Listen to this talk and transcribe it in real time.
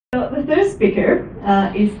So the third speaker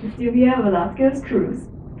is Silvia Velazquez-Cruz.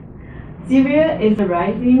 Silvia is a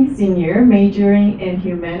rising senior majoring in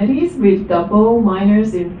humanities with double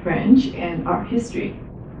minors in French and art history.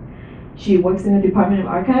 She works in the Department of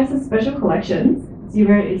Archives and Special Collections.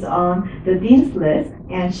 Silvia is on the Dean's List,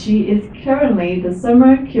 and she is currently the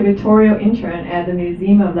summer curatorial intern at the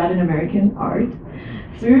Museum of Latin American Art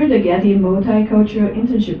through the Getty Multicultural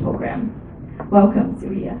Internship Program. Welcome,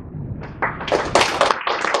 Silvia.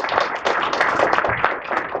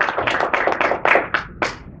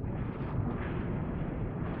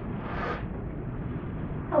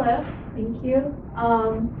 Hello, thank you.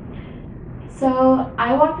 So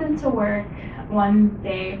I walked into work one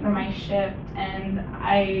day for my shift and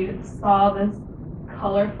I saw this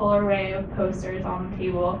colorful array of posters on the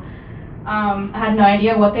table. I had no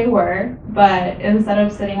idea what they were, but instead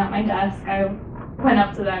of sitting at my desk, I went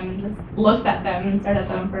up to them and just looked at them and stared at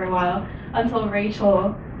them for a while until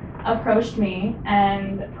Rachel approached me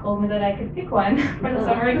and told me that I could pick one for the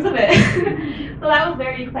summer exhibit. So that was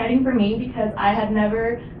very exciting for me because I had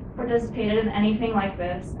never participated in anything like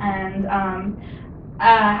this, and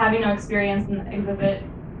having no experience in the exhibit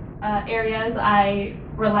areas, I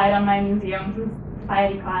relied on my museums and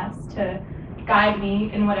society class to guide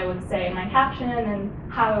me in what I would say in my caption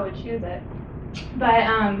and how I would choose it. But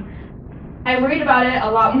I worried about it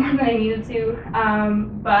a lot more than I needed to,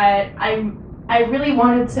 but I really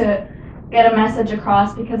wanted to get a message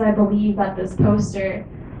across because I believe that this poster,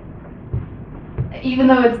 even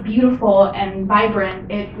though it's beautiful and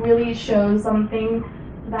vibrant, it really shows something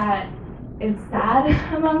that is sad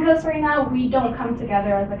among us right now. We don't come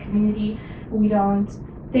together as a community. We don't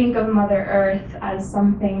think of Mother Earth as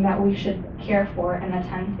something that we should care for and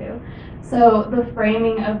attend to. So the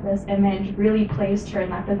framing of this image really placed her in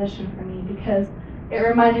that position for me because it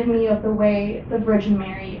reminded me of the way the Virgin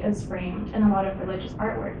Mary is framed in a lot of religious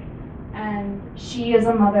artwork. And she is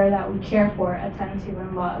a mother that we care for, attend to,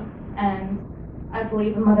 and love. And I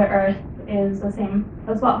believe the Mother Earth is the same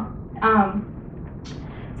as well.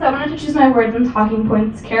 So I wanted to choose my words and talking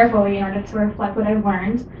points carefully in order to reflect what I've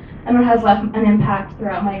learned and what has left an impact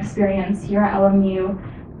throughout my experience here at LMU,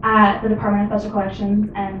 at the Department of Special Collections,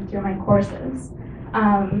 and through my courses.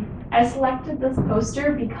 I selected this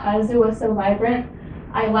poster because it was so vibrant.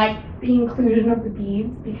 I liked the inclusion of the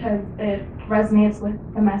beads because it resonates with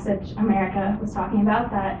the message America was talking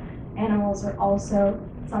about, that animals are also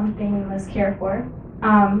something we must care for.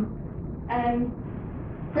 And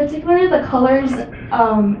particularly the colors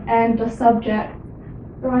and the subject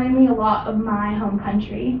reminded me a lot of my home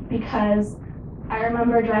country because I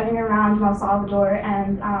remember driving around in El Salvador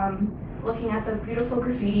and looking at the beautiful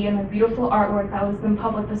graffiti and the beautiful artwork that was in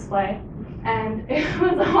public display. And it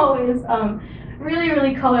was always really,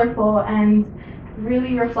 really colorful and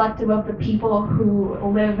really reflective of the people who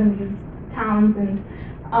live in these towns, and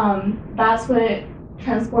that's what it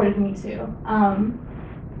transported me to.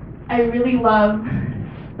 I really love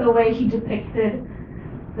the way he depicted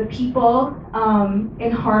the people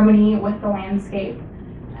in harmony with the landscape,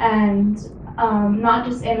 and not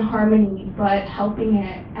just in harmony, but helping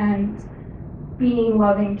it and being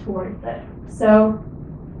loving towards it. So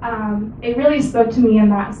it really spoke to me in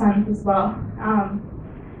that sense as well.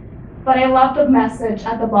 But I love the message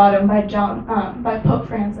at the bottom by Pope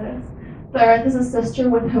Francis. The earth is a sister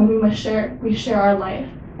with whom we share our life,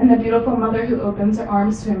 and the beautiful mother who opens her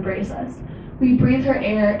arms to embrace us. We breathe her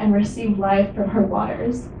air and receive life from her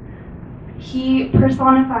waters. He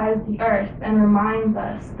personifies the earth and reminds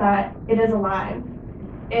us that it is alive.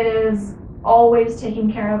 It is always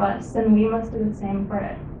taking care of us, and we must do the same for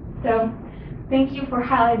it. So thank you for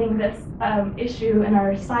highlighting this issue in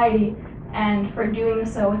our society and for doing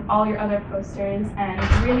so with all your other posters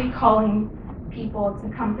and really calling people to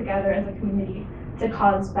come together as a community to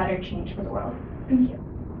cause better change for the world. Thank you.